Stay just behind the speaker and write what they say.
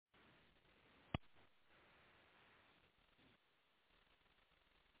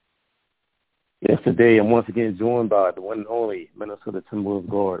Yes, today I'm once again joined by the one and only Minnesota Timberwolves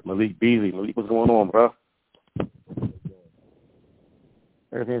guard, Malik Beasley. Malik, what's going on, bro?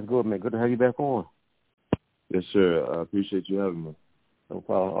 Everything's good, man. Good to have you back on. Yes, sir. I appreciate you having me. No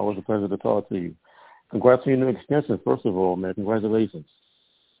problem. Always a pleasure to talk to you. Congrats on your new extension, first of all, man. Congratulations.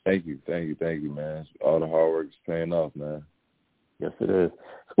 Thank you, man. All the hard work is paying off, man. Yes, it is.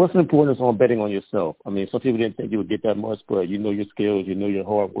 So what's the importance on betting on yourself? I mean, some people didn't think you would get that much, but you know your skills, you know your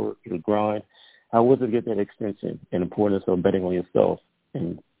hard work, your grind. How was it to get that extension and importance of betting on yourself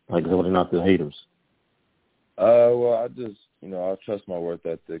and, like, holding out the haters? Well, I just, I trust my work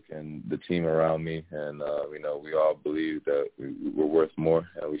ethic and the team around me, and we all believe that we're worth more,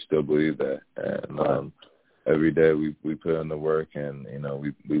 and we still believe that. And every day we put in the work, and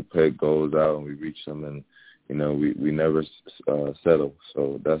we put goals out and we reach them, and we never settle.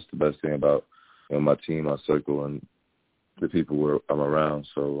 So that's the best thing about my team, my circle, and the people where I'm around.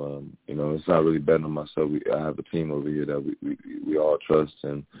 So it's not really betting on myself. I have a team over here that we all trust,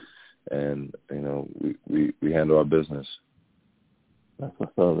 and we handle our business. That's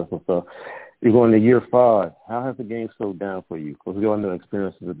what's up. You're going to year 5. How has the game slowed down for you? Because we all know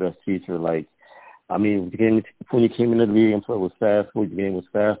experience is the best teacher. Like, I mean, when you came into the league, I'm sure it was fast. Your game was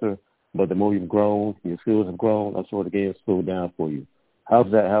faster, but the more you've grown, your skills have grown. I'm sure the game has slowed down for you.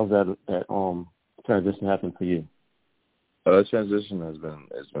 How's that transition happened for you? That transition has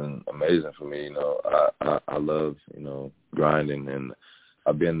been amazing for me. I love grinding, and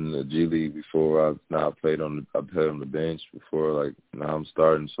I've been in the G League before. I played on the bench before. Like, now I'm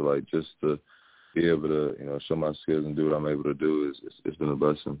starting, so like just to be able to show my skills and do what I'm able to do it's been a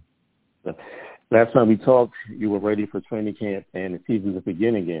blessing. Last time we talked, you were ready for training camp, and the season's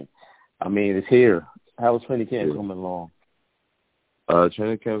beginning again. I mean, it's here. How is training camp coming along?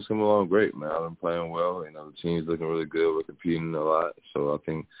 Training camp's coming along great, man. I've been playing well. The team's looking really good. We're competing a lot, so I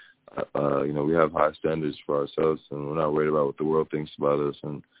think we have high standards for ourselves, and we're not worried about what the world thinks about us.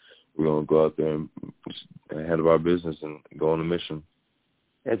 And we're gonna go out there and handle our business and go on a mission.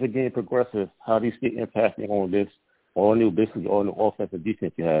 As the game progresses, how do you see it impacting on this all new offensive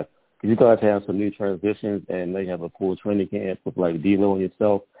defense you have? Because you guys have some new transitions, and they have a full training camp with like D'Lo and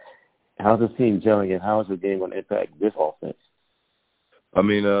yourself. How's the team gelling, and how is the game going to impact this offense? I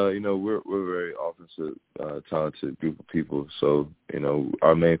mean, we're a very offensive, talented group of people. So,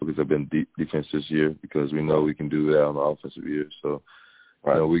 our main focus has been defense this year because we know we can do that on the offensive year. So,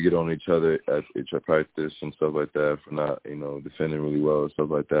 we get on each other at practice and stuff like that for not, defending really well and stuff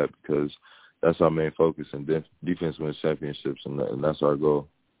like that because that's our main focus. And defense wins championships, and that's our goal.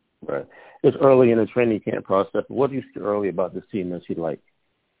 Right. It's early in the training camp process. What do you see early about this team that you like?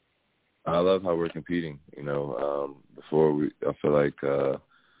 I love how we're competing. Before I feel like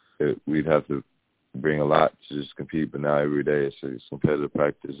we'd have to bring a lot to just compete, but now every day it's competitive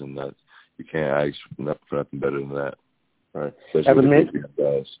practice, and that you can't ask for nothing better than that. Right. As I mentioned,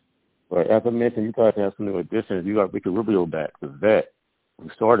 you guys have some new additions. You got Ricky Rubio back, the vet who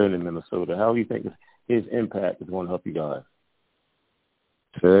started in Minnesota. How do you think his impact is going to help you guys?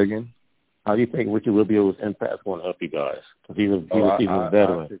 Say again? How do you think Ricky Rubio's impact is going to help you guys? Because he's a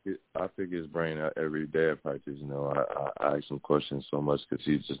veteran. I pick his brain out every day at practice. I ask him questions so much because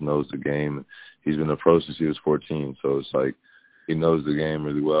he just knows the game. He's been a pro since he was 14, so it's like he knows the game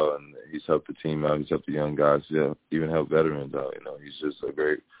really well, and he's helped the team out. He's helped the young guys. He's even helped veterans out. He's just a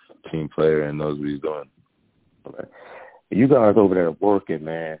great team player and knows what he's doing. Okay. You guys over there working,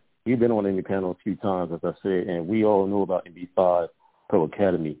 man. You've been on the panel a few times, as I said, and we all know about NB5 Pro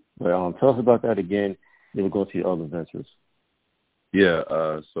Academy. But tell us about that again. Then we'll go to your other ventures. Yeah,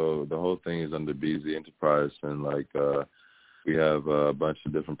 so the whole thing is under Beasley Enterprise, and we have a bunch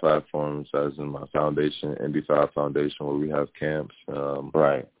of different platforms, as in my foundation, NB5 Foundation, where we have camps.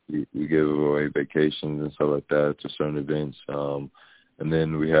 Right. We give away vacations and stuff like that to certain events. And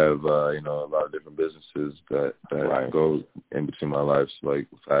then we have, a lot of different businesses that go in between my lives, like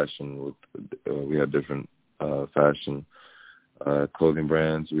fashion. We have different fashion clothing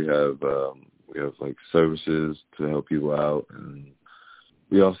brands. We have like services to help people out, and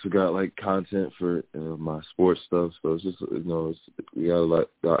we also got like content for my sports stuff. So it's just we got a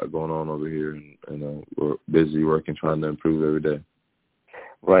lot going on over here, and we're busy working, trying to improve every day.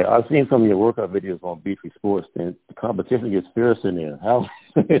 Right. I've seen some of your workout videos on B3 Sports, and the competition gets fierce in there. How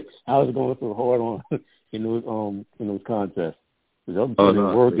is it going so hard on in those contests? There's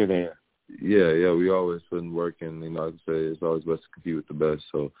work in there. Yeah, we always put in work, and like I say, it's always best to compete with the best.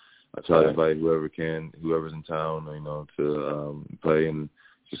 So I try to invite whoever's in town, to play and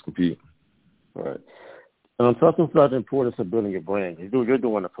just compete. Right. Talk to us about the importance of building your brand. You're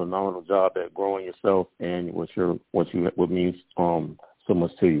doing a phenomenal job at growing yourself and what means so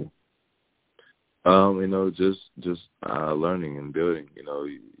much to you. Just learning and building.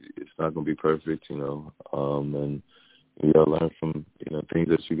 It's not gonna be perfect. And you gotta learn from things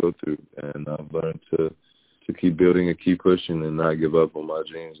that you go through. And I've learned to keep building and keep pushing and not give up on my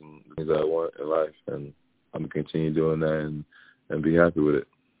dreams and things that I want in life. And I'm gonna continue doing that and be happy with it.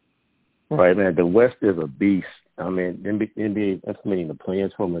 Right, man. The West is a beast. I mean, NBA estimating the play-in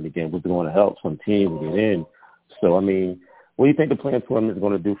tournament again was going to help some teams get in. So, I mean, what do you think the play-in tournament is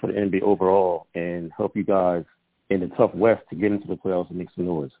going to do for the NBA overall and help you guys in the tough West to get into the playoffs and make some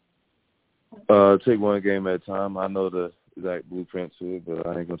noise? Take one game at a time. I know the exact blueprint to it, but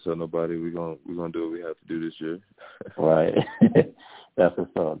I ain't gonna tell nobody. We're gonna do what we have to do this year. Right. That's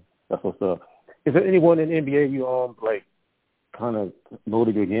what's up. Is there anyone in the NBA you kind of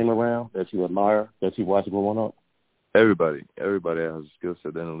molded your game around that you admire, that you watch growing up? Everybody has a skill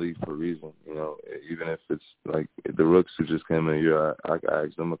set in the league for a reason. Even if it's like the rooks who just came in here, I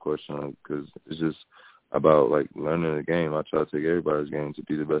ask them a question because it's just about learning the game. I try to take everybody's game to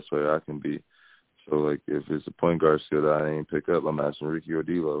be the best player I can be. So if it's a point guard skill that I ain't pick up, I'm asking Ricky or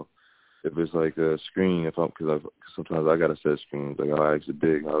D'Lo. If it's a screen, because sometimes I gotta set screens. I ask the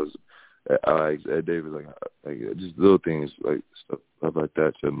big, I ask Ed Davis, just little things stuff like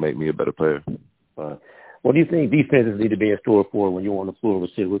that to make me a better player. What do you think defenses need to be in store for when you're on the floor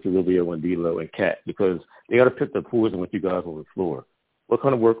with Sid, Ricky Rubio and D'Lo and Cat? Because they got to pick the poison with you guys on the floor. What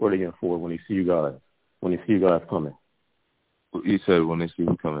kind of work are they in for when they see you guys? When they see you guys coming? You said when they see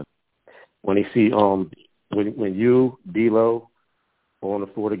you coming. When they see when you, D'Lo, are on the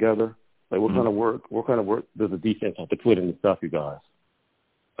floor together, what kind of work does the defense have to put in to stop you guys?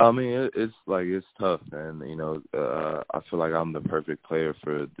 I mean, it's tough, and I feel like I'm the perfect player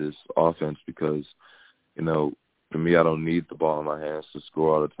for this offense because, for me, I don't need the ball in my hands to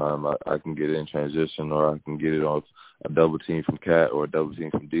score all the time. I can get it in transition, or I can get it off a double team from Cat or a double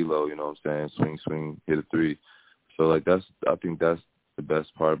team from D'Lo. You know what I'm saying? Swing, hit a three. So I think that's the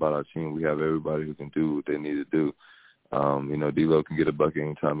best part about our team. We have everybody who can do what they need to do. D'Lo can get a bucket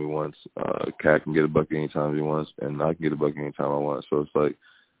anytime he wants. Cat can get a bucket anytime he wants, and I can get a bucket anytime I want. So it's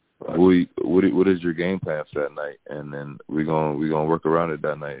what is your game plan for that night? And then we're gonna work around it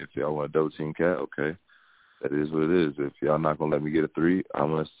that night. If y'all want to double team Cat, okay, that is what it is. If y'all not gonna let me get a three,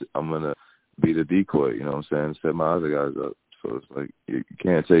 I'm gonna be the decoy. You know what I'm saying? Set my other guys up. So it's you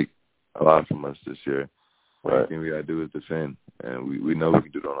can't take a lot from us this year. Right. Everything we gotta do is defend, and we know we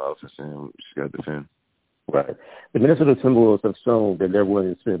can do it on offense, and we just gotta defend. Right. The Minnesota Timberwolves have shown that they're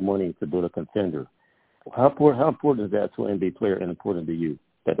willing to spend money to build a contender. How important is that to an NBA player and important to you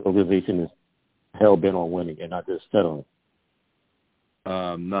that the organization is hell-bent on winning and not just settling?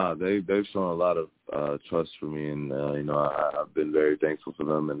 They've shown a lot of trust for me, and I've been very thankful for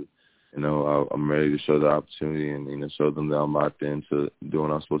them, and I'm ready to show the opportunity and show them that I'm locked into doing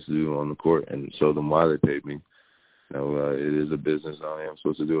what I'm supposed to do on the court and show them why they paid me. It is a business. I am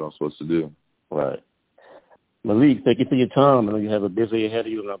supposed to do what I'm supposed to do. Right. Malik, thank you for your time. I know you have a busy ahead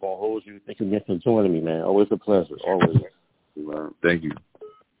of you. I'm not going to hold you. Thank you again for joining me, man. Always a pleasure. Always. Thank you.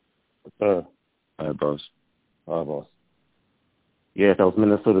 Sir. All right, boss. All right, boss. Yeah, that was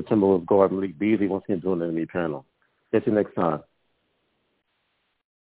Minnesota Timberwolves guard Malik Beasley once again joining the panel. Catch you next time.